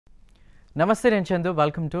నమస్తే నేను Chandu,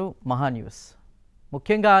 welcome to మహా న్యూస్.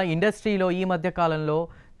 ముఖ్యంగా ఇండస్ట్రీలో ఈ మధ్య కాలంలో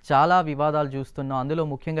చాలా వివాదాలు చూస్తున్నాం. అందులో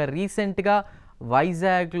ముఖ్యంగా రీసెంట్గా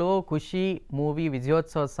వైజాగ్లో ఖుషి మూవీ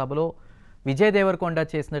విజయోత్సవ సభలో విజయ్ దేవరకొండ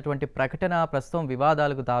చేసినటువంటి ప్రకటన ప్రస్తుతం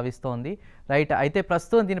వివాదాలకు తావిస్తోంది. రైట్, అయితే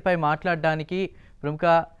ప్రస్తుతం దీనిపై మాట్లాడడానికి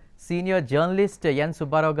ప్రముఖ సీనియర్ జర్నలిస్ట్ ఎన్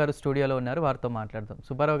సుబ్బారావు గారు స్టూడియోలో ఉన్నారు. వారితో మాట్లాడదాం.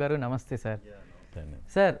 సుబ్బారావు గారు నమస్తే సార్.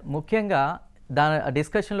 సార్, ముఖ్యంగా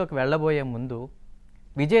డిస్కషన్లోకి వెళ్ళబోయే ముందు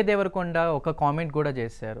విజయ్ దేవరకొండ ఒక కామెంట్ కూడా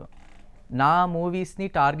చేశారు, నా మూవీస్ని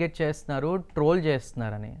టార్గెట్ చేస్తున్నారు, ట్రోల్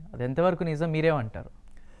చేస్తున్నారని. అది ఎంతవరకు నిజం, మీరేమంటారు?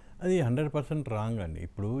 అది 100% రాంగ్ అండి.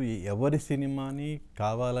 ఇప్పుడు ఎవరి సినిమాని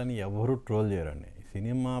కావాలని ఎవరు ట్రోల్ చేయరండి.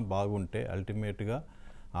 సినిమా బాగుంటే అల్టిమేట్గా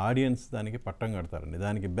ఆడియన్స్ దానికి పట్టం కడతారండి.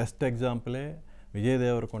 దానికి best ఎగ్జాంపులే Vijay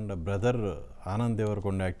Devarakonda brother Anand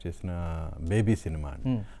Devarakonda act చేసిన బేబీ సినిమా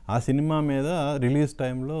అండి. ఆ సినిమా మీద రిలీజ్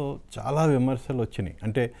టైంలో చాలా విమర్శలు వచ్చినాయి.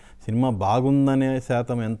 అంటే సినిమా బాగుందనే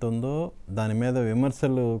శాతం ఎంత ఉందో దాని మీద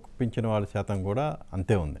విమర్శలు కుప్పించిన వాళ్ళ శాతం కూడా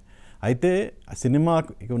అంతే ఉంది. అయితే ఆ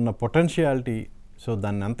సినిమాకి ఉన్న పొటెన్షియాలిటీ, సో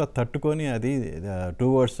దాన్ని అంతా తట్టుకొని అది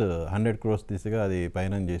టువర్డ్స్ 100 crores దిశగా అది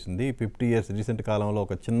పయనం చేసింది. 50 years రీసెంట్ కాలంలో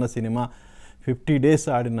ఒక చిన్న సినిమా 50 days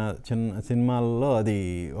ఆడిన చిన్న సినిమాల్లో అది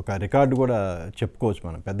ఒక రికార్డు కూడా చెప్పుకోవచ్చు.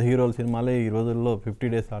 మనం పెద్ద హీరోల సినిమాలే ఈ రోజుల్లో 50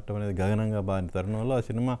 days ఆడటం అనేది గగనంగా బారిన తరుణంలో ఆ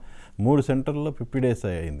సినిమా 3 సెంటర్లో 50 days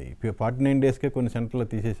అయింది. 49 daysకే కొన్ని సెంటర్లో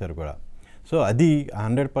తీసేశారు కూడా. సో అది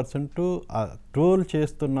 100% ట్రోల్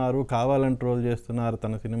చేస్తున్నారు, కావాలని ట్రోల్ చేస్తున్నారు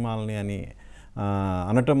తన సినిమాలని అని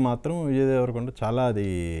అనటం మాత్రం విజయ్ దేవరకొండ చాలా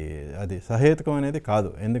అది సహేతుకం అనేది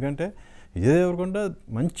కాదు. ఎందుకంటే విజయ్ దేవరకొండ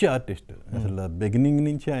మంచి ఆర్టిస్ట్. అసలు బిగినింగ్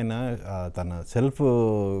నుంచి ఆయన తన సెల్ఫ్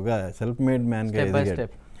మేడ్ మ్యాన్గా ఎదిగాడు.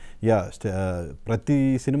 ప్రతి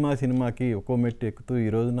సినిమాకి ఒక్కో మెట్టు ఎక్కుతూ ఈ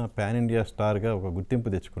రోజున పాన్ ఇండియా స్టార్గా ఒక గుర్తింపు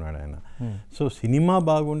తెచ్చుకున్నాడు ఆయన. సో సినిమా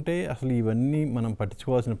బాగుంటే అసలు ఇవన్నీ మనం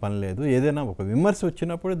పట్టించుకోవాల్సిన పని లేదు. ఏదైనా ఒక విమర్శ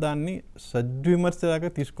వచ్చినప్పుడు దాన్ని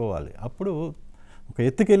సద్విమర్శలాగా తీసుకోవాలి. అప్పుడు ఒక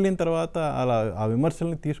ఎత్తుకెళ్ళిన తర్వాత అలా ఆ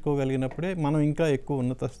విమర్శల్ని తీసుకోగలిగినప్పుడే మనం ఇంకా ఎక్కువ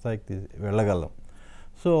ఉన్నత స్థాయికి వెళ్ళగలం.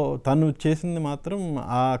 సో తను చేసింది మాత్రం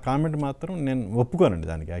ఆ కామెంట్ మాత్రం నేను ఒప్పుకోనండి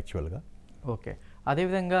దానికి యాక్చువల్గా. ఓకే,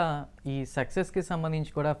 అదేవిధంగా ఈ సక్సెస్కి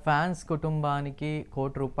సంబంధించి కూడా ఫ్యాన్స్ కుటుంబానికి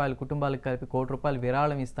కుటుంబాలకు కలిపి ₹1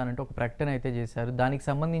 విరాళం ఇస్తానంటే ఒక ప్రకటన అయితే చేశారు. దానికి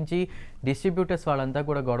సంబంధించి డిస్ట్రిబ్యూటర్స్ వాళ్ళంతా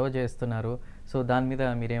కూడా గొడవ చేస్తున్నారు. సో దాని మీద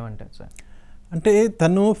మీరేమంటారు సార్? అంటే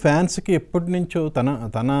తను ఫ్యాన్స్కి ఎప్పటి నుంచో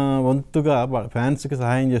తన వంతుగా ఫ్యాన్స్కి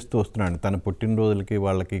సహాయం చేస్తూ వస్తున్నాడు. తన పుట్టినరోజులకి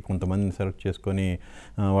వాళ్ళకి కొంతమందిని సెలెక్ట్ చేసుకొని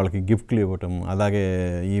వాళ్ళకి గిఫ్ట్లు ఇవ్వటం, అలాగే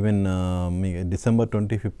ఈవెన్ December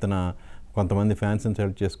 25th కొంతమంది ఫ్యాన్స్ని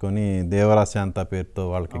సెలెక్ట్ చేసుకొని దేవరాశాంత పేరుతో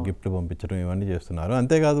వాళ్ళకి గిఫ్ట్లు పంపించడం, ఇవన్నీ చేస్తున్నారు.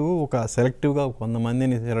 అంతేకాదు ఒక సెలెక్టివ్గా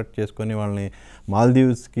కొంతమందిని సెలెక్ట్ చేసుకొని వాళ్ళని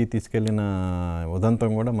మాల్దీవ్స్కి తీసుకెళ్ళిన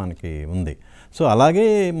ఉదంతం కూడా మనకి ఉంది. సో అలాగే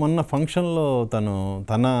మొన్న ఫంక్షన్లో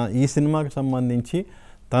తన ఈ సినిమాకి సంబంధించి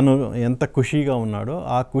తను ఎంత ఖుషీగా ఉన్నాడో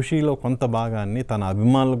ఆ ఖుషీలో కొంత భాగాన్ని తన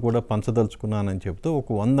అభిమానులకు కూడా పంచదలుచుకున్నానని చెప్తూ ఒక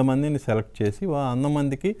 100 మందిని సెలెక్ట్ చేసి 100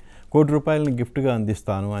 మందికి ₹1 గిఫ్ట్గా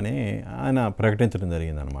అందిస్తాను అని ఆయన ప్రకటించడం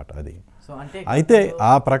జరిగిందనమాట. అది అయితే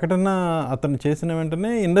ఆ ప్రకటన అతను చేసిన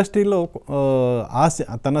వెంటనే ఇండస్ట్రీలో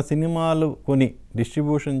తన సినిమాలు కొని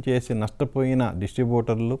డిస్ట్రిబ్యూషన్ చేసి నష్టపోయిన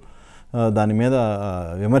డిస్ట్రిబ్యూటర్లు దాని మీద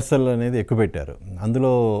విమర్శలు అనేది ఎక్కువ పెట్టారు.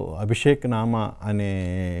 అందులో అభిషేక్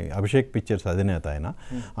పిక్చర్స్ అధినేత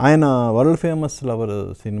ఆయన వరల్డ్ ఫేమస్ లవర్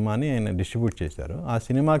సినిమాని ఆయన డిస్ట్రిబ్యూట్ చేశారు. ఆ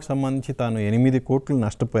సినిమాకి సంబంధించి తాను 8 కోట్లు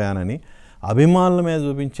నష్టపోయానని, అభిమానుల మీద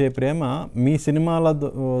చూపించే ప్రేమ మీ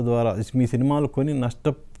సినిమాలు కొని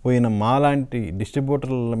నష్టపోయిన మాలాంటి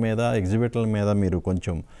డిస్ట్రిబ్యూటర్ల మీద, ఎగ్జిబిటర్ల మీద మీరు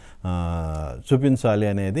కొంచెం చూపించాలి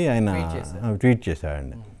అనేది ఆయన ట్వీట్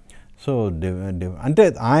చేశాడండి. సో అంటే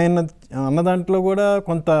ఆయన అన్న దాంట్లో కూడా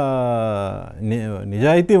కొంత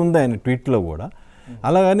నిజాయితీ ఉంది ఆయన ట్వీట్లో కూడా.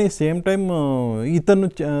 అలాగని సేమ్ టైం ఇతను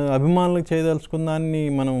అభిమానులకు చేయదలుచుకున్న దాన్ని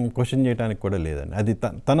మనం క్వశ్చన్ చేయడానికి కూడా లేదండి. అది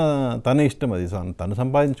తన ఇష్టం, అది తను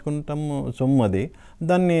సంపాదించుకుంటాం సొమ్ము, అది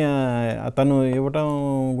దాన్ని తను ఇవ్వటం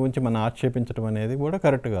గురించి మనం ఆక్షేపించడం అనేది కూడా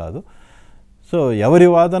కరెక్ట్ కాదు. సో ఎవరి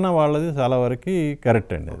వాదన వాళ్ళది చాలా వరకు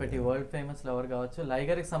కరెక్ట్ అండి. ఒకటి వరల్డ్ ఫేమస్ లవర్ కావచ్చు,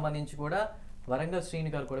 లైగర్కి సంబంధించి కూడా వరంగల్ శ్రీని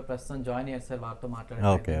గారు కూడా ప్రస్తుతం జాయిన్ అయ్యారు సార్. వారితో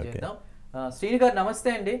మాట్లాడదాం. శ్రీని గారు నమస్తే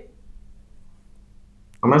అండి.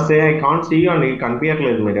 నమస్తే. ఐ కాంట్ సీ యు అండి,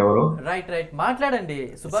 కనిపించట్లేదు మీరు ఎవరు. రైట్ మాట్లాడండి.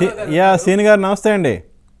 శ్రీని గారు నమస్తే అండి.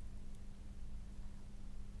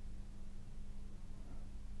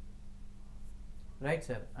 రైట్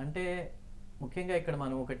సార్, అంటే ముఖ్యంగా ఇక్కడ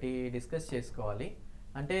మనం ఒకటి డిస్కస్ చేసుకోవాలి.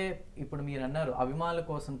 అంటే ఇప్పుడు మీరు అన్నారు అభిమానుల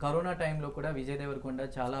కోసం కరోనా టైంలో కూడా విజయ్ దేవరకొండ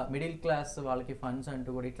చాలా మిడిల్ క్లాస్ వాళ్ళకి ఫండ్స్ అంటూ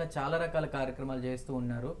కూడా ఇట్లా చాలా రకాల కార్యక్రమాలు చేస్తూ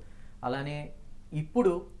ఉన్నారు. అలానే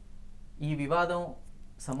ఇప్పుడు ఈ వివాదం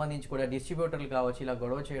సంబంధించి కూడా డిస్ట్రిబ్యూటర్లు కావచ్చు ఇలా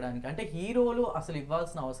గొడవ చేయడానికి, అంటే హీరోలు అసలు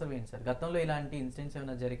ఇవ్వాల్సిన అవసరం ఏంటి సార్? గతంలో ఇలాంటి ఇన్సిడెంట్స్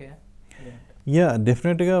ఏమైనా జరిగాయా? యా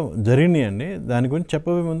డెఫినెట్గా జరిగినాయి అండి. దాని గురించి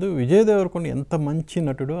చెప్పబోయే ముందు విజయ్ దేవరకొండ ఎంత మంచి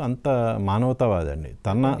నటుడు, అంత మానవతావాది అండి.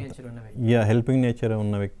 హెల్పింగ్ నేచర్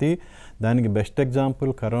ఉన్న వ్యక్తి. దానికి బెస్ట్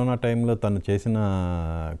ఎగ్జాంపుల్ కరోనా టైంలో తను చేసిన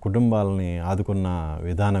కుటుంబాలని ఆదుకున్న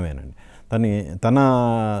విధానమేనండి. తన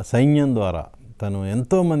సైన్యం ద్వారా తను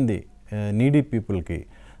ఎంతోమంది నీడీ పీపుల్కి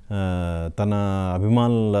తన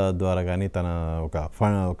అభిమానుల ద్వారా కానీ తన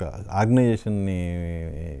ఒక ఆర్గనైజేషన్ని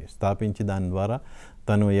స్థాపించి దాని ద్వారా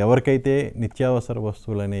తను ఎవరికైతే నిత్యావసర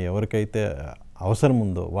వస్తువులని ఎవరికైతే అవసరం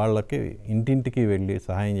ఉందో వాళ్ళకి ఇంటింటికి వెళ్ళి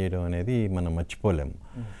సహాయం చేయడం అనేది మనం మర్చిపోలేము.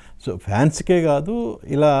 సో ఫ్యాన్స్కే కాదు,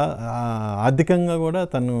 ఇలా ఆర్థికంగా కూడా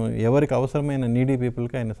తను ఎవరికి అవసరమైన నీడీ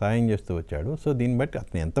పీపుల్కి ఆయన సహాయం చేస్తూ వచ్చాడు. సో దీన్ని బట్టి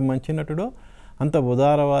అతను ఎంత మంచి నటుడో అంత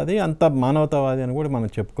ఉదారవాది, అంత మానవతావాది అని కూడా మనం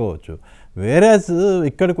చెప్పుకోవచ్చు. వేరేస్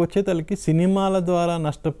ఇక్కడికి వచ్చేతలకి సినిమాల ద్వారా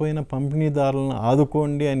నష్టపోయిన పంపిణీదారులను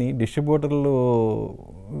ఆదుకోండి అని డిస్ట్రిబ్యూటర్లు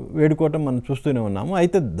వేడుకోవటం మనం చూస్తూనే ఉన్నాము.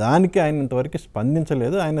 అయితే దానికి ఆయన ఇంతవరకు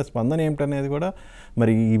స్పందించలేదు. ఆయన స్పందన ఏమిటనేది కూడా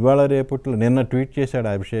మరి ఇవాళ రేపట్లో నిన్న ట్వీట్ చేశాడు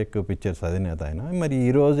అభిషేక్ పిక్చర్స్ అధినేత ఆయన. మరి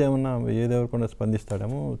ఈరోజు ఏమన్నా విజయ్ దేవరకొండ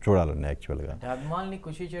స్పందిస్తాడేమో చూడాలండి. యాక్చువల్గా అభిమానుల్ని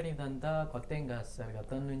ఖుషి చేయడం ఇదంతా కొత్త ఏం కాదు సార్.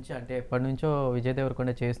 గతం నుంచి అంటే ఎప్పటి నుంచో విజయ్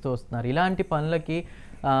దేవరకొండ చేస్తూ వస్తున్నారు. ఇలాంటి పనులకి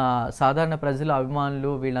సాధారణ ప్రజలు, అభిమానులు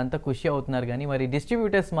వీళ్ళంతా ఖుషి అవుతున్నారు, కానీ మరి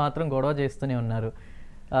డిస్ట్రిబ్యూటర్స్ మాత్రం గొడవ చేస్తూనే ఉన్నారు.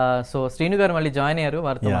 సో శ్రీను గారు మళ్ళీ జాయిన్ అయ్యారు,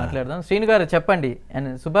 వారితో మాట్లాడదాం. శ్రీను గారు చెప్పండి. అండ్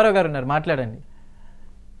సుబ్బారావు గారు ఉన్నారు, మాట్లాడండి.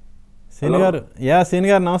 శ్రీను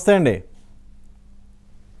గారు నమస్తే అండి.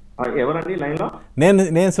 ఎవరండి లైన్ లో?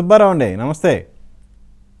 నేను సుబ్బారావు అండి. నమస్తే.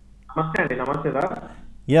 నమస్తే అండి. నమస్తే sir.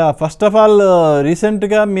 Yeah first of all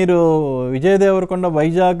రీసెంట్గా మీరు విజయ్ దేవరకొండ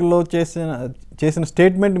వైజాగ్లో చేసిన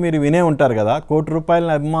స్టేట్మెంట్ మీరు వినే ఉంటారు కదా.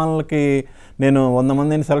 ₹1,00,00,000 అభిమానులకి నేను 100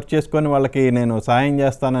 మందిని సెలెక్ట్ చేసుకొని వాళ్ళకి నేను సాయం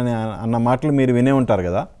చేస్తానని అన్న మాటలు మీరు వినే ఉంటారు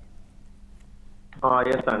కదా.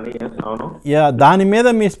 యా దాని మీద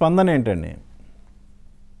మీ స్పందన ఏంటండి?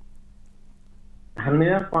 దాని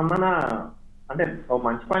మీద స్పందన అంటే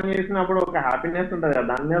మంచి పని చేసినప్పుడు ఒక హ్యాపీనెస్ ఉంటుంది కదా.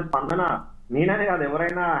 దాని మీద స్పందన నేననే కాదు,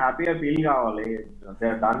 ఎవరైనా హ్యాపీగా ఫీల్ కావాలి.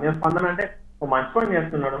 దాని మీద స్పందన అంటే మంచి పని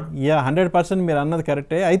చేస్తున్నాడు. యా 100% మీరు అన్నది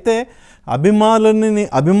కరెక్టే. అయితే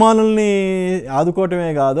అభిమానుల్ని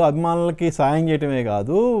ఆదుకోవటమే కాదు, అభిమానులకి సాయం చేయటమే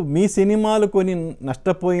కాదు, మీ సినిమాలు కొన్ని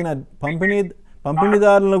నష్టపోయిన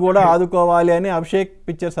పంపిణీదారులను కూడా ఆదుకోవాలి అని అభిషేక్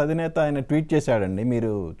పిక్చర్స్ అధినేత ఆయన ట్వీట్ చేశాడండి.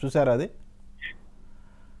 మీరు చూసారా అది?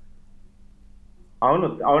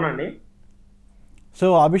 అవునండి. సో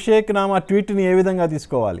అభిషేక్ నామ ట్వీట్ని ఏ విధంగా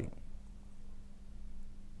తీసుకోవాలి?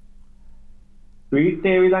 ట్వీట్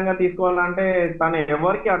ఏ విధంగా తీసుకోవాలంటే తను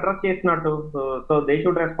ఎవరికి అడ్రస్ చేసినట్టు, సో దే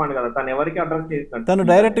షుడ్ రెస్పాండ్ కదా. తను ఎవరికి అడ్రస్ చేసినట్టు? తను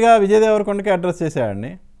డైరెక్ట్గా విజయ్ దేవరకొండకి అడ్రస్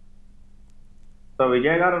చేశాడండి. సో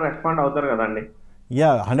విజయ్ గారు రెస్పాండ్ అవుతారు కదండి. యా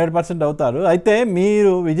 100% అవుతారు. అయితే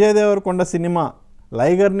మీరు విజయ్ దేవరకొండ సినిమా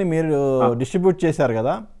లైగర్ని మీరు డిస్ట్రిబ్యూట్ చేశారు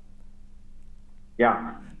కదా. యా.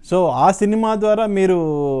 సో ఆ సినిమా ద్వారా మీరు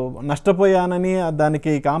నష్టపోయానని,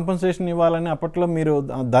 దానికి కాంపన్సేషన్ ఇవ్వాలని అప్పట్లో మీరు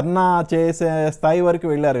ధర్నా చేసే స్థాయి వరకు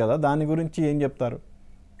వెళ్ళారు కదా. దాని గురించి ఏం చెప్తారు?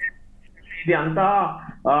 ఇది అంతా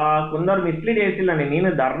కొందరు మిస్లీడ్ చేసిందండి.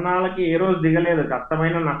 నేను ధర్నాలకి ఏ రోజు దిగలేదు.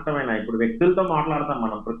 కష్టమైన నష్టమైన ఇప్పుడు వ్యక్తులతో మాట్లాడతాం,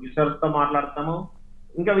 మనం ప్రొడ్యూసర్స్ తో మాట్లాడతాము.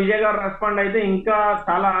 ఇంకా విజయ్ గారు రెస్పాండ్ అయితే ఇంకా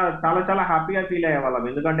చాలా చాలా చాలా హ్యాపీగా ఫీల్ అయ్యేవాళ్ళం.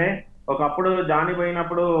 ఎందుకంటే ఒకప్పుడు జానీ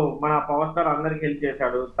పోయినప్పుడు మన పవర్ స్టార్ అందరికి హెల్ప్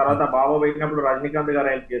చేశాడు. తర్వాత బాబా పోయినప్పుడు రజనీకాంత్ గారు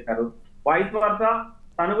హెల్ప్ చేశారు. వాయిస్ వర్స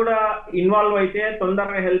తను కూడా ఇన్వాల్వ్ అయితే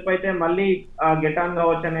తొందరగా హెల్ప్ అయితే మళ్ళీ గెట్ ఆన్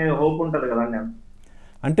కావచ్చు అనే హోప్ ఉంటుంది కదండి.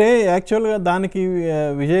 అంటే యాక్చువల్గా దానికి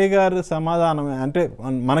విజయ్ గారి సమాధానం అంటే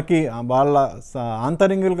మనకి వాళ్ళ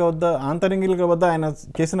ఆంతరింగిక వద్ద ఆయన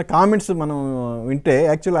చేసిన కామెంట్స్ మనం వింటే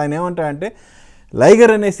యాక్చువల్ ఆయన ఏమంటాడంటే,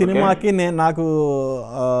 లైగర్ అనే సినిమాకి నాకు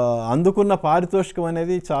అందుకున్న పారితోషికం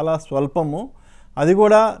అనేది చాలా స్వల్పము, అది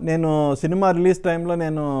కూడా నేను సినిమా రిలీజ్ టైంలో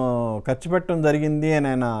నేను ఖర్చు పెట్టడం జరిగింది అని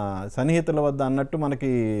ఆయన సన్నిహితుల వద్ద అన్నట్టు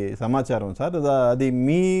మనకి సమాచారం సార్. అది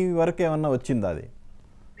మీ వరకు ఏమన్నా వచ్చిందా? అది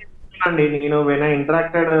అండి నేను when I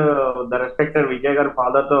interacted the respected Vijay గారి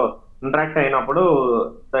ఫాదర్ తో ఇంటరాక్ట్ అయినప్పుడు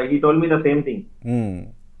he told me the same thing.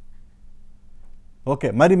 Okay,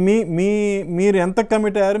 మరి మీరు ఎంత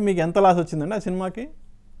కమిట్ అయ్యారు? మీకు ఎంత లాస్ వచ్చిందండి ఆ సినిమాకి?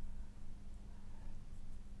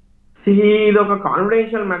 ఇది ఒక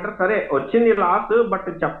కాన్ఫిడెన్షియల్ మ్యాటర్. సరే వచ్చింది లాస్, బట్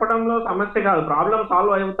చెప్పడంలో సమస్య కాదు, ప్రాబ్లం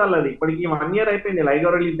సాల్వ్ అవుతుంది. అది ఇప్పటికి 1 year అయిపోయింది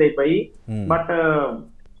లైగర్ రిలీజ్ అయిపోయి. బట్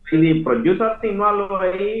ఇది ప్రొడ్యూసర్స్ ఇన్వాల్వ్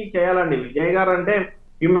అయ్యి చేయాలండి. విజయ్ గారు అంటే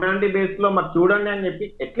హ్యూమానిటీ బేస్ లో మరి చూడండి అని చెప్పి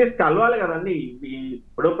అట్లీస్ట్ కలవాలి కదండి.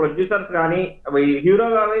 ఇప్పుడు ప్రొడ్యూసర్స్ కానీ హీరో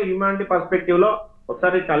గారు హ్యూమానిటీ పర్స్పెక్టివ్ లో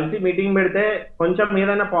ఒకసారి కలిసి మీటింగ్ పెడితే కొంచెం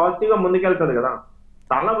ఏదైనా పాజిటివ్ గా ముందుకెళ్తుంది కదా.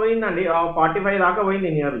 చాలా పోయిందండి, 45 దాకా పోయింది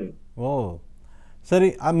నియర్లీ. ఓ సరే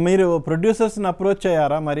మీరు ప్రొడ్యూసర్స్ని అప్రోచ్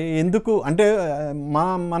అయ్యారా మరి? ఎందుకు అంటే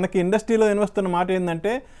మనకి ఇండస్ట్రీలో వినిపిస్తున్న మాట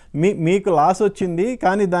ఏంటంటే మీకు లాస్ వచ్చింది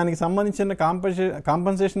కానీ దానికి సంబంధించిన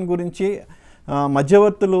కాంపన్సేషన్ గురించి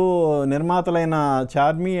మధ్యవర్తులు నిర్మాతలైన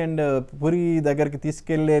చార్మి అండ్ పురి దగ్గరికి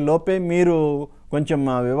తీసుకెళ్లే లోపే మీరు కొంచెం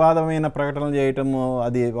వివాదమైన ప్రకటనలు చేయటము,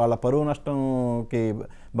 అది వాళ్ళ పరువు నష్టంకి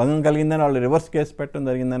భంగం కలిగిందని వాళ్ళు రివర్స్ కేసు పెట్టడం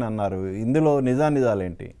జరిగిందని అన్నారు. ఇందులో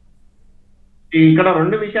నిజాలేంటి? ఇక్కడ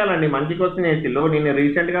 2 విషయాలండి. మంచి క్వశ్చన్ వేసిల్లు. నేను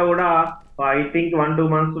రీసెంట్ గా కూడా ఐ థింక్ 1-2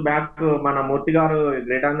 months బ్యాక్ మన మూర్తి గారు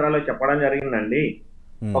గ్రేట్ ఆంధ్రాలో చెప్పడం జరిగిందండి.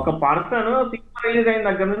 ఒక పర్సన్ సినిమా రిలీజ్ అయిన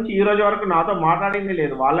దగ్గర నుంచి ఈ రోజు వరకు నాతో మాట్లాడింది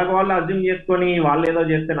లేదు. వాళ్ళకి వాళ్ళు అజ్యూమ్ చేసుకొని వాళ్ళు ఏదో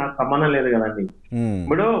చేస్తే నాకు సంబంధం లేదు కదండి.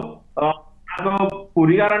 ఇప్పుడు నాకు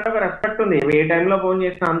పురి గారు అంటే ఒక రెస్పెక్ట్ ఉంది. ఏ టైంలో ఫోన్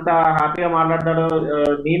చేసినా అంత హ్యాపీగా మాట్లాడతాడు.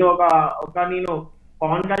 నేను నేను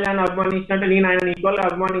పవన్ కళ్యాణ్ అభిమానించినట్టు నేను ఆయన ఈక్వల్ గా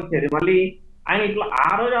అభిమానించేది. మళ్ళీ ఆయన ఇట్లా ఆ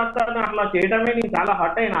రోజు వస్తాను అట్లా చేయడమే నేను చాలా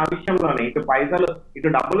హర్ట్ అయిన ఆ విషయంలోనే. ఇటు పైసలు ఇటు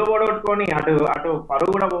డబ్బులు పోగొట్టుకొని అటు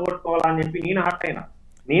పరువు కూడా పోగొట్టుకోవాలని చెప్పి నేను హర్ట్ అయినా.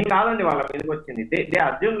 నేను కాదండి వాళ్ళ మీదకి వచ్చింది. They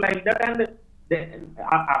assume like that and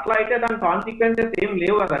అట్లా అయితే దాని కాన్సిక్వెన్సెస్ ఏం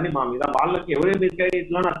లేవు కదండి మా మీద. వాళ్ళకి ఎవరు మిస్గైడ్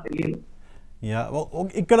ఇట్లా నాకు తెలియదు.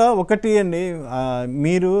 ఇక్కడ ఒకటి అండి,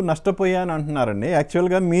 మీరు నష్టపోయాను అంటున్నారండి.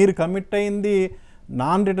 యాక్చువల్గా మీరు కమిట్ అయింది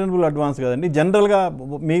నాన్ రిటర్నబుల్ అడ్వాన్స్ కదండి. జనరల్గా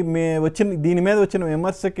దీని మీద వచ్చిన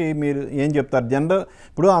విమర్శకి మీరు ఏం చెప్తారు?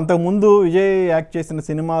 ఇప్పుడు అంతకుముందు విజయ్ యాక్ట్ చేసిన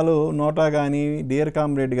సినిమాలు నోటా కానీ, డియర్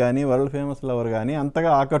కామ్రేడ్ కానీ, వరల్డ్ ఫేమస్ లవర్ కానీ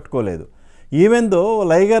అంతగా ఆకట్టుకోలేదు. ఈవెన్ దో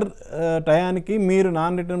లైగర్ టయానికి మీరు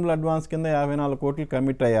నాన్ రిటర్నబుల్ అడ్వాన్స్ కింద 54 కోట్లు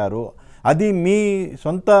కమిట్ అయ్యారు. అది మీ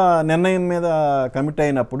సొంత నిర్ణయం మీద కమిట్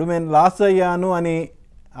అయినప్పుడు నేను లాస్ అయ్యాను అని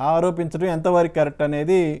ఆరోపించడం ఎంతవరకు కరెక్ట్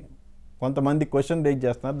అనేది కొంతమంది క్వశ్చన్ రేజ్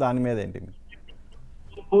చేస్తున్నారు. దాని మీద ఏంటి?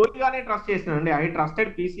 పూరి గారిని trust చేసినానండి. I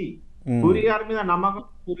trusted PC. Puri గారి మీద నమ్మకం,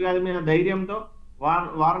 పూరి గారి మీద ధైర్యంతో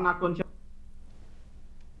వారు నాకు కొంచెం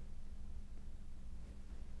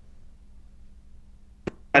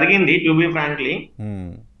జరిగింది. టు బి ఫ్రాంక్లీ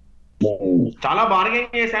చాలా బార్గెన్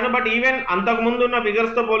చేశాను. బట్ ఈవెన్ అంతకు ముందు ఉన్న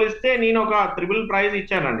ఫిగర్స్ తో పోలిస్తే నేను ఒక ట్రిపుల్ ప్రైజ్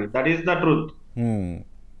ఇచ్చానండి. That is the truth.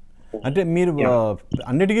 అంటే మీరు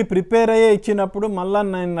అన్నిటికీ ప్రిపేర్ అయ్యే ఇచ్చినప్పుడు మళ్ళీ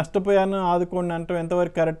నేను నష్టపోయాను ఆదుకోండి అంటూ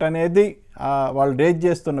ఎంతవరకు కరెక్ట్ అనేది వాళ్ళు రేజ్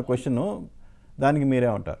చేస్తున్న క్వశ్చన్. దానికి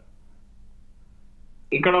మీరేమంటారు?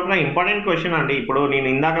 ఇక్కడ ఒక ఇంపార్టెంట్ క్వశ్చన్ అండి. ఇప్పుడు నేను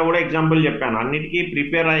ఇందాక కూడా ఎగ్జాంపుల్ చెప్పాను. అన్నిటికీ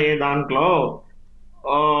ప్రిపేర్ అయ్యే దాంట్లో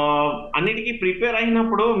అన్నిటికీ ప్రిపేర్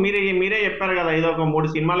అయినప్పుడు మీరే చెప్పారు కదా, ఏదో ఒక 3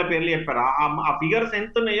 సినిమాల పేర్లు చెప్పారు. ఆ ఫిగర్స్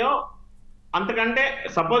ఎంత ఉన్నాయో అంతకంటే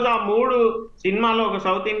సపోజ్ ఆ 3 సినిమాలో ఒక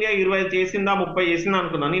సౌత్ ఇండియా 20 చేసిందా 30 చేసిందా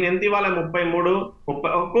అనుకున్నా. నేను ఎంత ఇవ్వాలి? 33,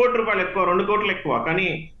 1 కోటి రూపాయలు ఎక్కువ, 2 కోట్లు ఎక్కువ. కానీ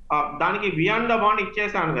దానికి బియాండ్ ద బాండ్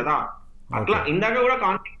ఇచ్చేసాను కదా. అట్లా ఇందాక కూడా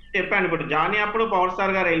కాన్ఫిడెన్స్ చెప్పాను. ఇప్పుడు జానీ అప్పుడు పవర్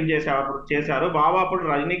స్టార్ గారు హెల్ప్ చేశారు. బాబా అప్పుడు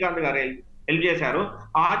రజనీకాంత్ గారు హెల్ప్ చేశారు.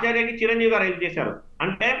 ఆచార్యకి చిరంజీవి గారు హెల్ప్ చేశారు.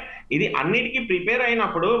 అంటే ఇది అన్నిటికీ ప్రిపేర్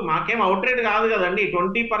అయినప్పుడు మాకేం అవుట్ రేట్ కాదు కదండి.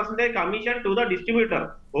 20% commission to the distributor.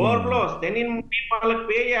 Overflow వస్తే నేను వాళ్ళకి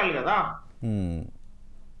పే చేయాలి కదా.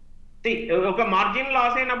 ఒక మార్జిన్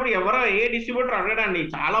లాస్ అయినప్పుడు ఏ డిస్ట్రిబ్యూటర్ అడగడండి.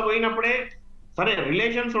 చాలా పోయినప్పుడే సరే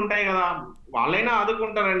రిలేషన్స్ ఉంటాయి కదా, వాళ్ళైనా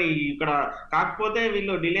ఆదుకుంటారండి. ఇక్కడ కాకపోతే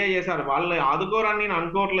వీళ్ళు డిలే చేశారు. వాళ్ళు ఆదుకోరని నేను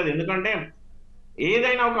అనుకోవట్లేదు. ఎందుకంటే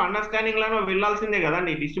ఏదైనా ఒక అండర్స్టాండింగ్ లోనో వెళ్ళాల్సిందే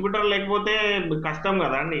కదండి. డిస్ట్రిబ్యూటర్ లేకపోతే కష్టం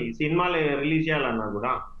కదండి సినిమాలు రిలీజ్ చేయాలన్నా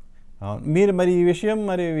కూడా. మీరు మరి ఈ విషయం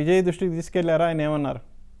మరి విజయ్ దృష్టికి తీసుకెళ్లారా? ఆయన ఏమన్నారు?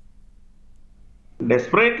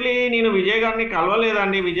 డెస్పరేట్లీ నేను విజయ్ గారిని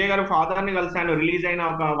కలవలేదండి. విజయ్ గారి ఫాదర్ ని కలిశాను రిలీజ్ అయిన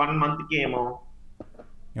ఒక 1 month కి ఏమో.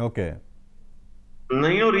 ఓకే.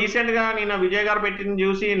 నేను రీసెంట్ గా నేను విజయ్ గారు పెట్టిన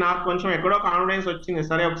చూసి నాకు కొంచెం ఎక్కడో కాన్ఫిడెన్స్ వచ్చింది.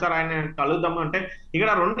 సరే ఒకసారి ఆయన కలుద్దాం అంటే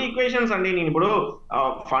ఇక్కడ 2 ఈక్వేషన్స్ అండి. నేను ఇప్పుడు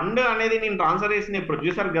ఫండ్ అనేది నేను ట్రాన్స్ఫర్ చేసిన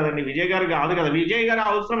ప్రొడ్యూసర్ కదండి, విజయ్ గారు కాదు కదా. విజయ్ గారి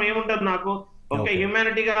అవసరం ఏముంటది నాకు? ఒక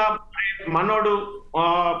హ్యూమానిటీగా మనోడు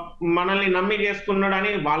మనల్ని నమ్మి చేసుకున్నాడు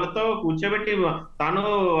అని వాళ్ళతో కూర్చోబెట్టి తను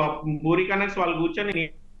పూరి కనెక్ట్స్ వాళ్ళు కూర్చొని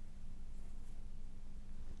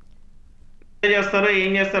చేస్తారు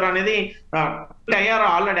ఏం చేస్తారు అనేది అయ్యారు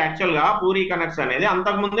ఆల్రెడీ. యాక్చువల్ గా పూరి కనెక్ట్స్ అనేది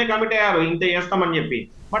అంతకు ముందే కమిట్ అయ్యారు ఇంత చేస్తామని చెప్పి.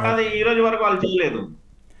 బట్ అది ఈ రోజు వరకు వాళ్ళు చేయలేదు.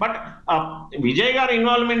 బట్ విజయ్ గారి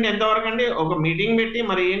ఇన్వాల్వ్మెంట్ ఎంతవరకు అండి? ఒక మీటింగ్ పెట్టి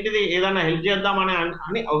మరి ఏంటిది ఏదైనా హెల్ప్ చేద్దామని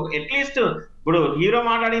అని అట్లీస్ట్ ఇప్పుడు హీరో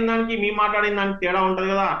మాట్లాడిన దానికి మీ మాట్లాడిన దానికి తేడా ఉంటది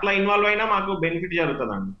కదా, అట్లా ఇన్వాల్వ్ అయినా మాకు బెనిఫిట్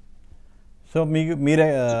జరుగుతుందండి. సో మీరే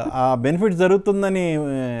ఆ బెనిఫిట్ జరుగుతుందని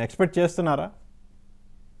ఎక్స్పెక్ట్ చేస్తున్నారా?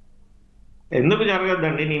 ఎందుకు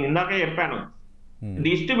జరగద్దండి? నేను ఇందాకే చెప్పాను,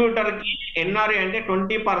 డిస్ట్రిబ్యూటర్ కి ఎన్ఆర్ఐ అంటే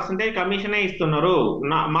 20% కమిషనే ఇస్తున్నారు.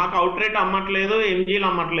 మాకు అవుట్ రేట్ అమ్మట్లేదు, ఎంజీలు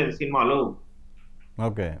అమ్మట్లేదు సినిమాలు.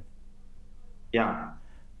 ఓకే. యా.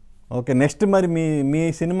 ఓకే, నెక్స్ట్ మరి మీ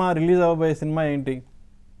సినిమా రిలీజ్ అవ్వబోయే సినిమా ఏంటి?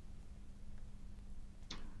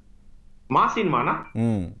 మా సినిమానా?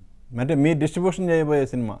 అంటే మీ డిస్ట్రిబ్యూషన్ చేయబోయే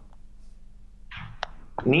సినిమా.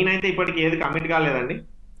 నేనైతే ఇప్పటికి ఏది కమిట్ కాలేదండి.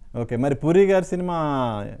 ఓకే, మరి పూరి గారి సినిమా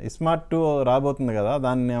స్మార్ట్ 2 రాబోతుంది కదా,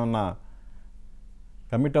 దాన్ని ఏమన్నా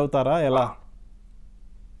కమిట్ అవుతారా ఎలా?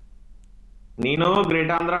 నేను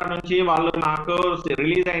గ్రేట్ ఆంధ్ర నుంచి వాళ్ళు నాకు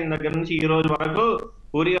రిలీజ్ అయిన దగ్గర నుంచి ఈ రోజు వరకు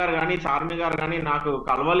పూరి గారు కానీ చార్మి గారు కానీ నాకు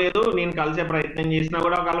కలవలేదు. నేను కలిసే ప్రయత్నం చేసినా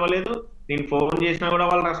కూడా కలవలేదు. నేను ఫోన్ చేసినా కూడా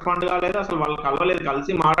వాళ్ళు రెస్పాండ్ కాలేదు. అసలు వాళ్ళు కలవలేదు.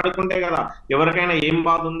 కలిసి మాట్లాడుకుంటే కదా ఎవరికైనా ఏం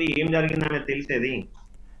బాధ ఉంది, ఏం జరిగింది అనేది తెలిసేది.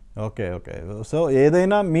 ఓకే ఓకే, సో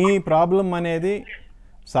ఏదైనా మీ ప్రాబ్లం అనేది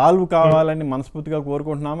సాల్వ్ కావాలని మనస్ఫూర్తిగా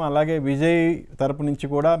కోరుకుంటున్నాము. అలాగే విజయ్ తరపు నుంచి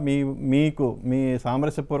కూడా మీకు మీ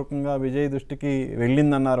సామరస్యపూర్వకంగా విజయ్ దృష్టికి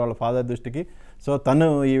వెళ్ళిందన్నారు, వాళ్ళ ఫాదర్ దృష్టికి. సో తను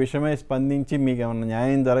ఈ విషయమై స్పందించి మీకు ఏమన్నా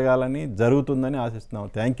న్యాయం జరగాలని జరుగుతుందని ఆశిస్తున్నాము.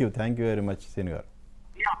 థ్యాంక్ యూ వెరీ మచ్ సీని గారు.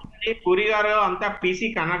 పూరి గారు అంతా పీసీ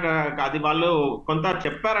అది వాళ్ళు కొంత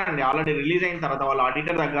చెప్పారండి. ఆల్రెడీ రిలీజ్ అయిన తర్వాత వాళ్ళ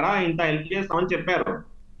ఆడిటర్ దగ్గర ఇంత హెల్ప్ చేస్తామని చెప్పారు.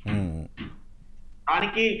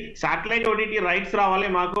 దానికి శాటిలైట్ ఓటీటీ రైట్స్ రావాలి,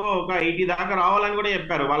 మాకు ఒక 80 దాకా రావాలని కూడా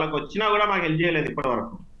చెప్పారు. వాళ్ళకి వచ్చినా కూడా మాకు హెల్ప్ చేయలేదు ఇప్పటి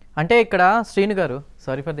వరకు. అంటే ఇక్కడ శ్రీను గారు,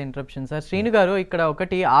 sorry for the interruption sir, Srinu గారు ఇక్కడ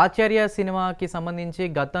ఒకటి ఆచార్య సినిమాకి సంబంధించి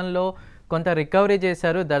గతంలో కొంత రికవరీ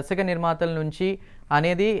చేశారు దర్శక నిర్మాతల నుంచి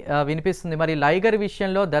అనేది వినిపిస్తుంది. మరి లైగర్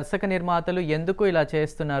విషయంలో దర్శక నిర్మాతలు ఎందుకు ఇలా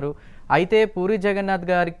చేస్తున్నారు? అయితే పూరి జగన్నాథ్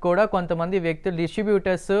గారికి కూడా కొంతమంది వ్యక్తులు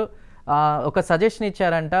డిస్ట్రిబ్యూటర్స్ ఒక సజెషన్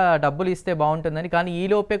ఇచ్చారంట, డబ్బులు ఇస్తే బాగుంటుందని. కానీ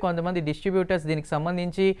ఈలోపే కొంతమంది డిస్ట్రిబ్యూటర్స్ దీనికి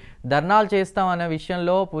సంబంధించి ధర్నాలు చేస్తాం అనే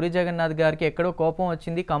విషయంలో పూరి జగన్నాథ్ గారికి ఎక్కడో కోపం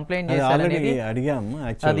వచ్చింది, కంప్లైంట్ చేశారనేది అడిగాము.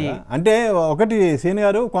 అంటే ఒకటి సీన్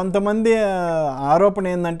గారు, కొంతమంది ఆరోపణ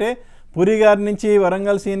ఏంటంటే పూరి గారి నుంచి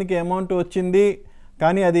వరంగల్ సీన్కి అమౌంట్ వచ్చింది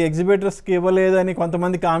కానీ అది ఎగ్జిబిటర్స్కి ఇవ్వలేదని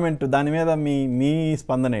కొంతమంది కామెంట్. దాని మీద మీ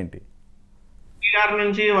స్పందన ఏంటి? పూరి గారి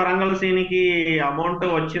నుంచి వరంగల్ సీనికి అమౌంట్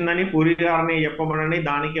వచ్చిందని పూరి గారిని చెప్పమని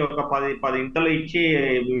దానికి ఒక 10 ఇంతలు ఇచ్చి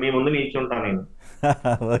మీ ముందు నిల్చుంటాను నేను.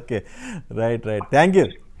 Okay, right, thank you.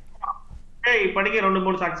 ఇప్పటికీ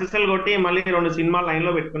 2-3 సక్సెస్ఫుల్ కొట్టి మళ్ళీ 2 సినిమాలు లైన్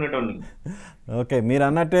లో పెట్టుకునేటోని. ఓకే, మీరు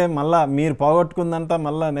అన్నట్టే మళ్ళీ మీరు పోగొట్టుకుందంతా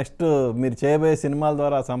మళ్ళీ నెక్స్ట్ మీరు చేయబోయే సినిమాల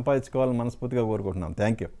ద్వారా సంపాదించుకోవాలని మనస్ఫూర్తిగా కోరుకుంటున్నాం.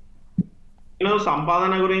 Thank you. నేను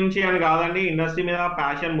సంపాదన గురించి అని కాదండి, ఇండస్ట్రీ మీద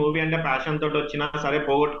ప్యాషన్, మూవీ అంటే ప్యాషన్ తోటి వచ్చినా సరే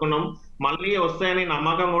పోగొట్టుకున్నాం, మళ్ళీ వస్తాయని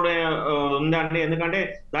నమ్మకం కూడా ఉందండి. ఎందుకంటే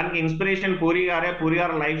దానికి ఇన్స్పిరేషన్ పూరి గారే. పూరి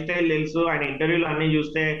గారి లైఫ్ స్టైల్ తెలుసు, ఆయన ఇంటర్వ్యూలు అన్ని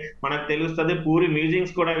చూస్తే మనకు తెలుస్తుంది. పూరి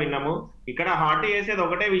మ్యూజిక్స్ కూడా విన్నాము. ఇక్కడ హార్ట్ చేసేది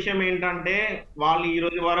ఒకటే విషయం ఏంటంటే వాళ్ళు ఈ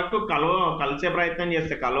రోజు వరకు కలిసే ప్రయత్నం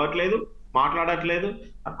చేస్తే కలవట్లేదు, మాట్లాడట్లేదు.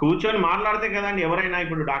 కూర్చొని మాట్లాడితే కదండి ఎవరైనా.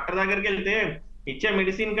 ఇప్పుడు డాక్టర్ దగ్గరికి వెళ్తే ఇచ్చే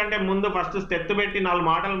మెడిసిన్ కంటే ముందు ఫస్ట్ స్టెప్ పెట్టి 4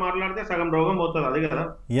 మాటలు మాట్లాడితే సగం రోగం పోతుంది, అది కదా.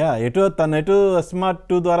 ఎటు స్మార్ట్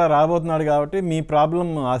 2 ద్వారా రాబోతున్నాడు కాబట్టి మీ ప్రాబ్లం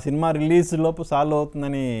ఆ సినిమా రిలీజ్ లోపు సాల్వ్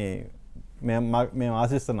అవుతుందని మేము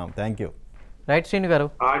ఆశిస్తున్నాం. Thank you. రైట్ శ్రీను గారు,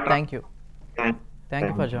 thank you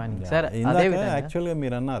for joining sir. యాక్చువల్గా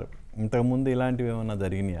మీరు అన్నారు ఇంతకుముందు ఇలాంటివి ఏమన్నా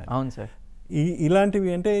జరిగినాయి? అవును సార్.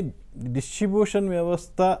 ఇలాంటివి అంటే డిస్ట్రిబ్యూషన్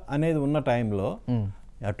వ్యవస్థ అనేది ఉన్న టైంలో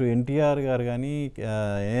అటు ఎన్టీఆర్ గారు కానీ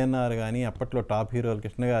ఏఎన్ఆర్ కానీ అప్పట్లో టాప్ హీరోలు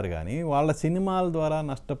కృష్ణ గారు కానీ వాళ్ళ సినిమాల ద్వారా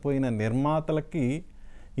నష్టపోయిన నిర్మాతలకి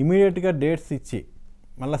ఇమీడియట్గా డేట్స్ ఇచ్చి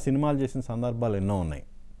మళ్ళీ సినిమాలు చేసిన సందర్భాలు ఎన్నో ఉన్నాయి.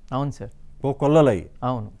 అవును సార్, కొల్లలయ్యి.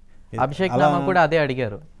 అవును, అభిషేక్ నామా కూడా అదే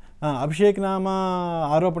అడిగారు. అభిషేక్ నామా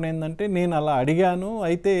ఆరోపణ ఏంటంటే నేను అలా అడిగాను,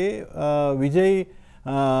 అయితే విజయ్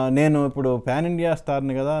నేను ఇప్పుడు పాన్ ఇండియా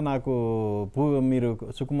స్టార్ని కదా, నాకు మీరు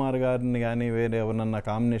సుకుమార్ గారిని కానీ వేరే ఎవరన్నా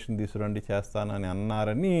కాంబినేషన్ తీసుకురండి చేస్తానని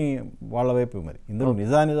అన్నారని వాళ్ళ వైపు. మరి ఇందులో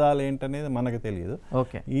నిజాలు ఏంటనేది మనకు తెలియదు.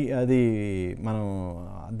 అది మనం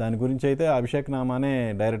దాని గురించి అయితే అభిషేక్ నామానే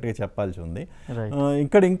డైరెక్ట్గా చెప్పాల్సి ఉంది.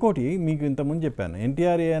 ఇక్కడ ఇంకోటి మీకు ఇంతకుముందు చెప్పాను,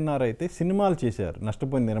 ఎన్టీఆర్ ఏఎన్ఆర్ అయితే సినిమాలు చేశారు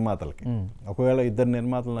నష్టపోయిన నిర్మాతలకి. ఒకవేళ 2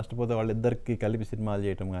 నిర్మాతలు నష్టపోతే వాళ్ళిద్దరికి కలిపి సినిమాలు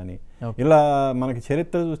చేయటం కానీ ఇలా మనకి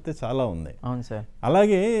చరిత్ర చూస్తే చాలా ఉంది. అవును సార్.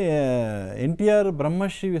 అలాగే ఎన్టీఆర్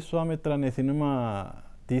బ్రహ్మశ్రీ విశ్వామిత్ర అనే సినిమా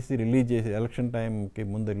తీసి రిలీజ్ చేసి ఎలక్షన్ టైంకి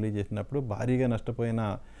ముందు రిలీజ్ చేసినప్పుడు భారీగా నష్టపోయిన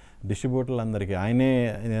డిస్ట్రిబ్యూటర్లందరికీ, ఆయనే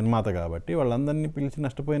నిర్మాత కాబట్టి వాళ్ళందరినీ పిలిచి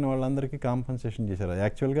నష్టపోయిన వాళ్ళందరికీ కాంపన్సేషన్ చేశారు.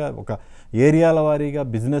 యాక్చువల్గా ఒక ఏరియాల వారీగా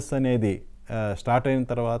బిజినెస్ అనేది స్టార్ట్ అయిన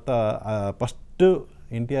తర్వాత ఫస్ట్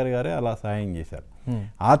ఎన్టీఆర్ గారే అలా సాయం చేశారు.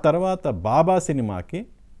 ఆ తర్వాత బాబా సినిమాకి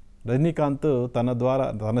రజనీకాంత్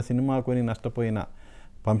తన సినిమా కొని నష్టపోయిన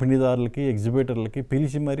పంపిణీదారులకి ఎగ్జిబిటర్లకి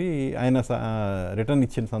పిలిచి మరీ ఆయన రిటర్న్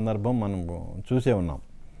ఇచ్చిన సందర్భం మనం చూసే ఉన్నాం.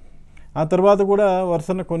 ఆ తర్వాత కూడా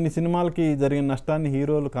వరుసన కొన్ని సినిమాలకి జరిగిన నష్టాన్ని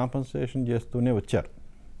హీరోలు కాంపన్సేషన్ చేస్తూనే వచ్చారు.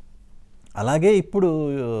 అలాగే ఇప్పుడు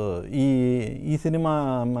ఈ సినిమా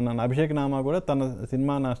మన అభిషేక్ నామా కూడా తన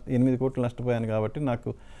సినిమా 8 కోట్లు నష్టపోయాను కాబట్టి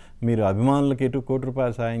నాకు మీరు అభిమానులకి ఎటు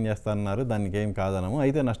 ₹1 సాయం చేస్తారన్నారు, దానికి ఏం కాదనము,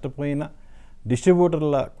 అయితే నష్టపోయిన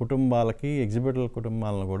డిస్ట్రిబ్యూటర్ల కుటుంబాలకి ఎగ్జిబిటర్ల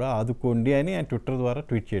కుటుంబాలను కూడా ఆదుకోండి అని ఆయన ట్విట్టర్ ద్వారా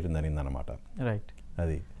ట్వీట్ చేయడం జరిగిందనమాట. రైట్.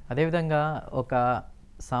 అది అదేవిధంగా ఒక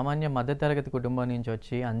సామాన్య మధ్యతరగతి కుటుంబం నుంచి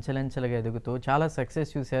వచ్చి అంచెలంచెలుగా ఎదుగుతూ చాలా సక్సెస్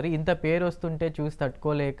చూశారు. ఇంత పేరు వస్తుంటే చూసి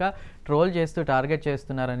తట్టుకోలేక ట్రోల్ చేస్తూ టార్గెట్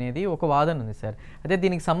చేస్తున్నారనేది ఒక వాదన ఉంది సార్. అయితే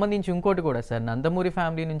దీనికి సంబంధించి ఇంకోటి కూడా సార్, నందమూరి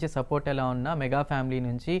ఫ్యామిలీ నుంచి సపోర్ట్ ఎలా ఉన్నా మెగా ఫ్యామిలీ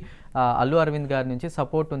నుంచి అల్లు అరవింద్ గారి నుంచి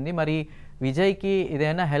సపోర్ట్ ఉంది. మరి విజయ్కి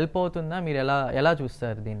ఇదేమైనా హెల్ప్ అవుతుందా? మీరు ఎలా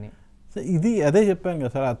చూస్తారు దీన్ని? ఇది అదే చెప్పాను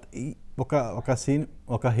కదా సార్,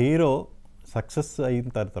 ఒక హీరో సక్సెస్ అయిన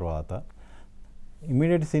తర్వాత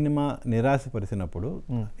ఇమీడియట్ సినిమా నిరాశపరిచినప్పుడు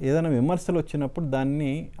ఏదైనా విమర్శలు వచ్చినప్పుడు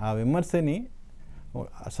ఆ విమర్శని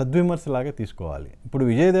సద్విమర్శలాగా తీసుకోవాలి. ఇప్పుడు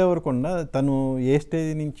విజయ్ దేవరకొండ తను ఏ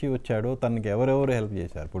స్టేజ్ నుంచి వచ్చాడో తనకి ఎవరెవరు హెల్ప్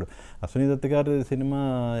చేశారు. ఇప్పుడు అశ్విని దత్ గారి సినిమా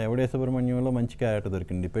ఎవడే సుబ్రహ్మణ్యంలో మంచి క్యారెక్టర్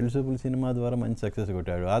దొరికింది, పెళ్లి చూపుల సినిమా ద్వారా మంచి సక్సెస్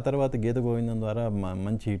కొట్టాడు, ఆ తర్వాత గీత గోవిందం ద్వారా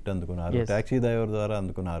మంచి హిట్ అందుకున్నారు, ట్యాక్సీ డ్రైవర్ ద్వారా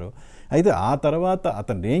అందుకున్నారు. అయితే ఆ తర్వాత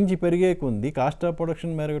అతని రేంజ్ పెరిగే కొంది కాస్ట్ ఆఫ్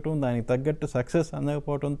ప్రొడక్షన్ పెరగటం, దానికి తగ్గట్టు సక్సెస్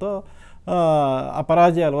అందకపోవడంతో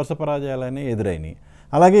వరుస పరాజయాలనే ఎదురైనాయి.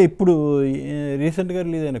 అలాగే ఇప్పుడు రీసెంట్గా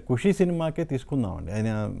రిలీజ్ అయిన ఖుషీ సినిమాకే తీసుకుందామండి. ఆయన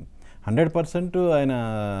 100% ఆయన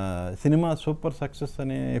సినిమా సూపర్ సక్సెస్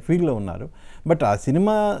అనే ఫీల్డ్లో ఉన్నారు. బట్ ఆ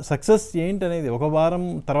సినిమా సక్సెస్ ఏంటనేది ఒక వారం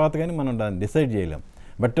తర్వాత కానీ మనం దాన్ని డిసైడ్ చేయలేం.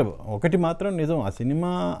 బట్ ఒకటి మాత్రం నిజం, ఆ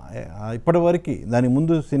సినిమా ఇప్పటివరకు దాని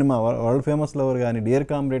ముందు సినిమా వరల్డ్ ఫేమస్ లవర్ కానీ డియర్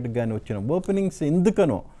కామ్రేడ్కి కానీ వచ్చిన ఓపెనింగ్స్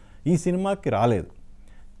ఎందుకనో ఈ సినిమాకి రాలేదు.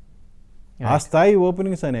 ఆ స్థాయి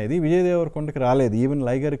ఓపెనింగ్స్ అనేది విజయ్ దేవరకొండకి రాలేదు. ఈవెన్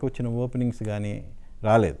లైగర్కి వచ్చిన ఓపెనింగ్స్ కానీ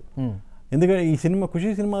రాలేదు. ఎందుకంటే ఈ సినిమా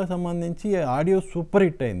ఖుషీ సినిమాకి సంబంధించి ఆడియో సూపర్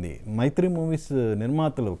హిట్ అయింది. మైత్రి మూవీస్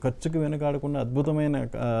నిర్మాతలు ఖర్చుకు వెనకాడకుండా అద్భుతమైన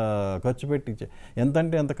ఖర్చు పెట్టి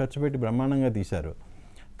ఎంతంటే అంత ఖర్చు పెట్టి బ్రహ్మాండంగా తీశారు.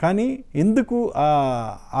 కానీ ఎందుకు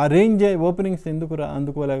ఆ రేంజ్ ఓపెనింగ్స్ ఎందుకు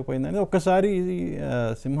అందుకోలేకపోయిందని ఒక్కసారి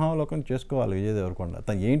సింహావలోకం చేసుకోవాలి విజయ్ దేవరకొండ.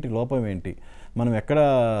 ఏంటి లోపం ఏంటి, మనం ఎక్కడ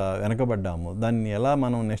వెనకబడ్డాము, దాన్ని ఎలా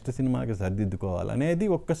మనం నెక్స్ట్ సినిమాకి సరిదిద్దుకోవాలి అనేది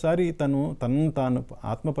ఒక్కసారి తనను తాను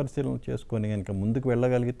ఆత్మపరిశీలన చేసుకొని కనుక ముందుకు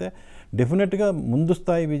వెళ్ళగలిగితే డెఫినెట్గా ముందు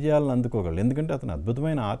స్థాయి విజయాలను అందుకోగలడు. ఎందుకంటే అతను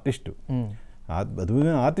అద్భుతమైన ఆర్టిస్టు,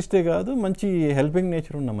 అద్భుతమైన ఆర్టిస్టే కాదు మంచి హెల్పింగ్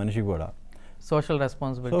నేచర్ ఉన్న మనిషి కూడా, సోషల్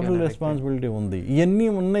రెస్పాన్సిబిలిటీ ఉంది. ఇవన్నీ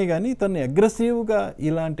ఉన్నాయి. కానీ తను అగ్రెసివ్గా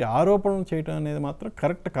ఇలాంటి ఆరోపణలు చేయడం అనేది మాత్రం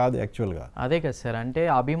కరెక్ట్ కాదు యాక్చువల్గా. అదే కదా సార్, అంటే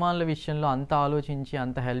అభిమానుల విషయంలో అంత ఆలోచించి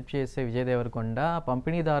అంత హెల్ప్ చేసే విజయ్ దేవరకొండ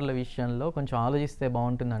పంపిణీదారుల విషయంలో కొంచెం ఆలోచిస్తే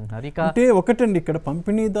బాగుంటుంది అంటున్నారు. ఇక అంటే ఒకటండి, ఇక్కడ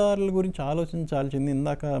పంపిణీదారుల గురించి ఆలోచించాల్సింది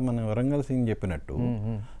ఇందాక మన వరంగల్ సింగ్ చెప్పినట్టు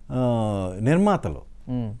నిర్మాతలు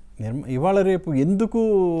ఇవాళ రేపు ఎందుకు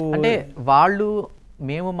అంటే వాళ్ళు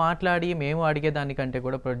మేము మాట్లాడి మేము అడిగేదానికంటే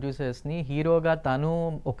కూడా ప్రొడ్యూసర్స్ని హీరోగా తను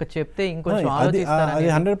ఒక చెప్తే ఇంకొంచెం ఆలోచిస్తారు. అది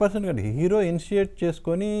 100% కాదు. హీరో ఇనిషియేట్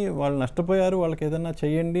చేసుకొని వాళ్ళు నష్టపోయారు, వాళ్ళకి ఏదన్నా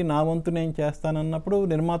చెయ్యండి, నా వంతు నేను చేస్తానన్నప్పుడు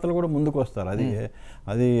నిర్మాతలు కూడా ముందుకు వస్తారు.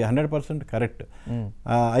 అది 100% కరెక్ట్.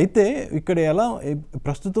 అయితే ఇక్కడ ఎలా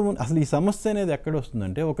ప్రస్తుతం అసలు ఈ సమస్య అనేది ఎక్కడ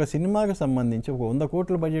వస్తుందంటే, ఒక సినిమాకి సంబంధించి ఒక 100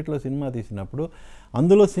 కోట్ల బడ్జెట్లో సినిమా తీసినప్పుడు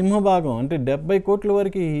అందులో సింహభాగం అంటే 70 కోట్ల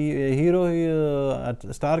వరకు hero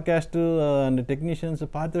star cast and technicians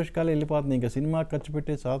పారితోషికాలు వెళ్ళిపోతుంది. ఇంకా సినిమా ఖర్చు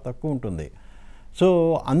పెట్టేది చాలా తక్కువ ఉంటుంది. సో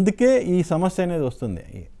అందుకే ఈ సమస్య అనేది వస్తుంది.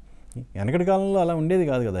 వెనకటి కాలంలో అలా ఉండేది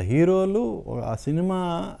కాదు కదా. హీరోలు ఆ సినిమా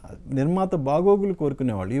నిర్మాత బాగోగులు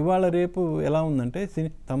కోరుకునేవాళ్ళు. ఇవాళ రేపు ఎలా ఉందంటే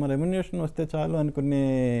తమ రెమ్యునరేషన్ వస్తే చాలు అనుకునే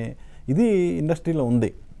ఇది ఇండస్ట్రీలో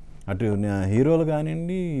ఉంది. అటు హీరోలు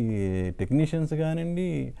కానివ్వండి, టెక్నీషియన్స్ కానివ్వండి,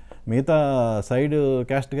 మిగతా సైడ్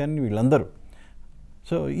క్యాస్ట్ కానివ్వండి, వీళ్ళందరూ.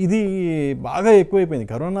 సో ఇది బాగా ఎక్కువైపోయింది.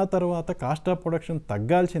 కరోనా తర్వాత cost of production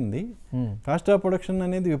తగ్గాల్సింది, cost of production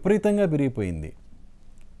అనేది విపరీతంగా పెరిగిపోయింది.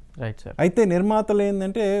 Right sir. అయితే నిర్మాతలు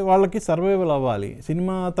ఏంటంటే వాళ్ళకి సర్వైవల్ అవ్వాలి,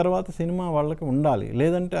 సినిమా తర్వాత సినిమా వాళ్ళకి ఉండాలి,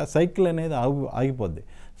 లేదంటే ఆ సైకిల్ అనేది ఆగిపోద్ది.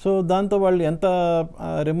 సో దాంతో వాళ్ళు ఎంత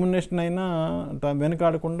రెమ్యునరేషన్ అయినా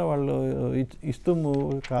వెనకాడకుండా వాళ్ళు ఇస్తూ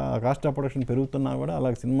కాస్ట్ ఆఫ్ ప్రొడక్షన్ పెరుగుతున్నా కూడా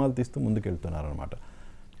అలాగే సినిమాలు తీస్తూ ముందుకెళ్తున్నారు అనమాట.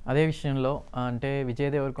 అదే విషయంలో అంటే విజయ్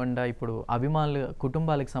దేవరకొండ ఇప్పుడు అభిమానుల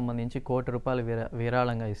కుటుంబాలకు సంబంధించి ₹1,00,00,000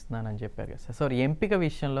 విరాళంగా ఇస్తున్నానని చెప్పారు కదా సార్. సో ఎంపిక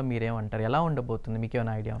విషయంలో మీరేమంటారు, ఎలా ఉండబోతుంది, మీకు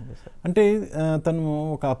ఏమైనా ఐడియా ఉంది సార్? అంటే తను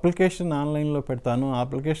ఒక అప్లికేషన్ ఆన్లైన్లో పెడతాను, ఆ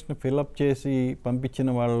అప్లికేషన్ ఫిల్అప్ చేసి పంపించిన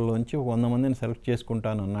వాళ్ళలోంచి 100 మందిని సెలెక్ట్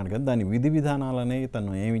చేసుకుంటాను అన్నాడు కదా. దాని విధి విధానాలు అనేవి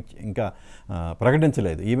తను ఏమి ఇంకా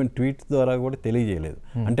ప్రకటించలేదు, ఈవెన్ ట్వీట్స్ ద్వారా కూడా తెలియజేయలేదు.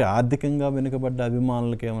 అంటే ఆర్థికంగా వెనుకబడ్డ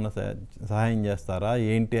అభిమానులకు ఏమైనా సహాయం చేస్తారా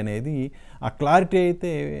ఏంటి అనేది ఆ క్లారిటీ అయితే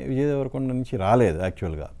విజయ్ దేవరకొండ నుంచి రాలేదు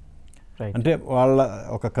యాక్చువల్గా. అంటే వాళ్ళ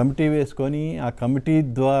ఒక కమిటీ వేసుకొని ఆ కమిటీ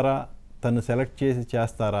ద్వారా తను సెలెక్ట్ చేసి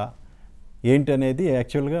చేస్తారా ఏంటి అనేది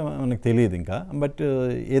యాక్చువల్గా మనకు తెలియదు ఇంకా. బట్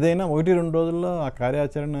ఏదైనా 1-2 రోజుల్లో ఆ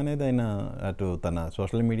కార్యాచరణ అనేది ఆయన అటు తన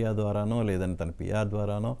సోషల్ మీడియా ద్వారానో లేదంటే తన PR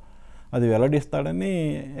ద్వారానో అది వెల్లడిస్తాడని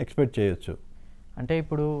ఎక్స్పెక్ట్ చేయొచ్చు. అంటే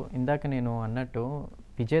ఇప్పుడు ఇందాక నేను అన్నట్టు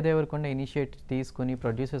విజయ్ దేవరకొండ ఇనిషియేటివ్ తీసుకుని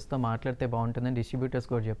ప్రొడ్యూసర్స్తో మాట్లాడితే బాగుంటుందని డిస్ట్రిబ్యూటర్స్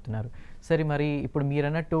కూడా చెప్తున్నారు. సరే, మరి ఇప్పుడు మీరు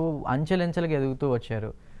అన్నట్టు అంచెలంచెలుగా ఎదుగుతూ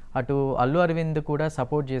వచ్చారు. అటు అల్లు అరవింద్ కూడా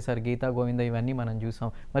సపోర్ట్ చేశారు, గీతా గోవింద ఇవన్నీ మనం చూసాం.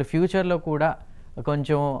 మరి ఫ్యూచర్లో కూడా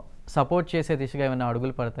కొంచెం సపోర్ట్ చేసే దిశగా ఏమైనా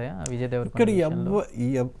అడుగులు పడతాయా విజయ్ దేవరకొండ?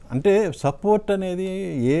 ఇక్కడ అంటే సపోర్ట్ అనేది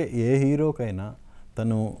ఏ హీరోకైనా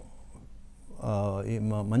తను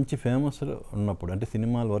మంచి ఫేమస్ ఉన్నప్పుడు, అంటే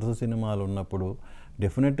వరుస సినిమాలు ఉన్నప్పుడు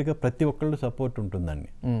డెఫినెట్గా ప్రతి ఒక్కళ్ళు సపోర్ట్ ఉంటుందండి.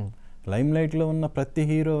 లైమ్ లైట్లో ఉన్న ప్రతి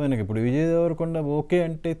హీరో వెనక ఇప్పుడు విజయ్ దేవరకొండ ఓకే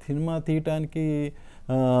అంటే సినిమా తీయటానికి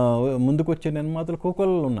ముందుకొచ్చే నిర్మాతలు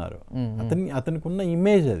కోకొల్లలు ఉన్నారు. అతనికి ఉన్న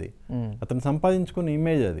ఇమేజ్ అది, అతను సంపాదించుకున్న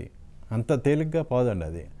ఇమేజ్ అది అంత తేలిగ్గా పోదండి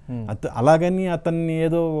అది. అలాగని అతన్ని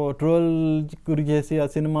ఏదో ట్రోల్ గురి చేసి ఆ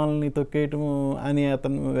సినిమాలని తొక్కేయటము అని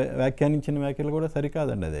అతను వ్యాఖ్యానించిన వ్యాఖ్యలు కూడా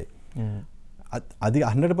సరికాదండి. అది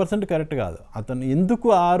 100% కరెక్ట్ కాదు. అతను ఎందుకు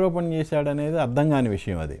ఆరోపణ చేశాడనేది అర్థం కాని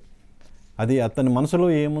విషయం. అది అతని మనసులో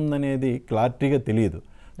ఏముందనేది క్లారిటీగా తెలియదు.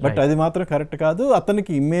 బట్ అది మాత్రం కరెక్ట్ కాదు.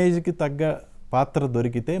 అతనికి ఇమేజ్కి తగ్గ పాత్ర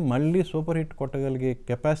దొరికితే మళ్ళీ సూపర్ హిట్ కొట్టగలిగే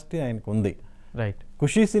కెపాసిటీ ఆయనకు ఉంది. రైట్.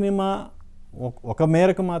 ఖుషీ సినిమా ఒక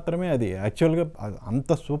మేరకు మాత్రమే అది యాక్చువల్గా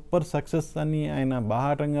అంత సూపర్ సక్సెస్ అని ఆయన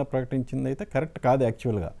బాహాటంగా ప్రకటించింది అయితే కరెక్ట్ కాదు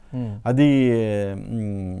యాక్చువల్గా. అది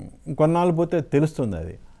కొన్నాళ్ళు పోతే తెలుస్తుంది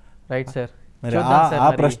అది. Right sir. మరి ఆ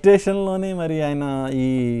ఫ్రస్ట్రేషన్లోనే మరి ఆయన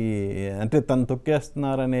అంటే తను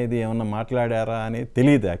తొక్కేస్తున్నారు అనేది ఏమన్నా మాట్లాడారా అనేది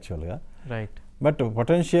తెలియదు యాక్చువల్గా. రైట్. బట్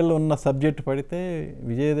పొటెన్షియల్ ఉన్న సబ్జెక్ట్ పడితే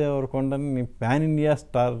విజయ్ దేవరకొండని పాన్ ఇండియా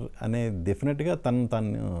స్టార్ అనేది డెఫినెట్గా తను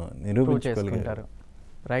నిరూపించుకోగలిగారు.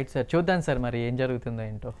 రైట్ సార్, చూద్దాం సార్ మరి ఏం జరుగుతుందో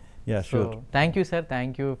ఏంటో. Thank you sir,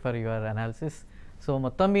 thank you for your analysis. So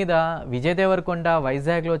మొత్తం మీద విజయ్ దేవరకొండ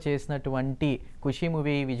వైజాగ్లో చేసినటువంటి ఖుషీ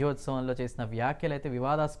మూవీ విజయోత్సవంలో చేసిన వ్యాఖ్యలు అయితే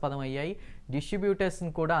వివాదాస్పదం అయ్యాయి.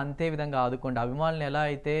 డిస్ట్రిబ్యూటర్స్ని కూడా అంతే విధంగా ఆదుకోండి, అభిమానులు ఎలా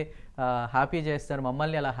అయితే హ్యాపీ చేస్తారు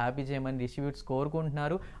మమ్మల్ని అలా హ్యాపీ చేయమని డిస్ట్రిబ్యూటర్స్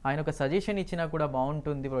కోరుకుంటున్నారు. ఆయన ఒక సజెషన్ ఇచ్చినా కూడా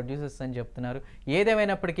బాగుంటుంది ప్రొడ్యూసర్స్ అని చెప్తున్నారు.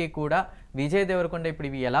 ఏదేమైనప్పటికీ కూడా విజయ్ దేవరకొండ ఇప్పుడు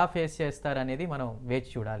ఇవి ఎలా ఫేస్ చేస్తారనేది మనం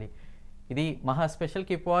వేచి చూడాలి. ఇది మహా స్పెషల్.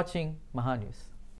 కీప్ వాచింగ్ మహా న్యూస్.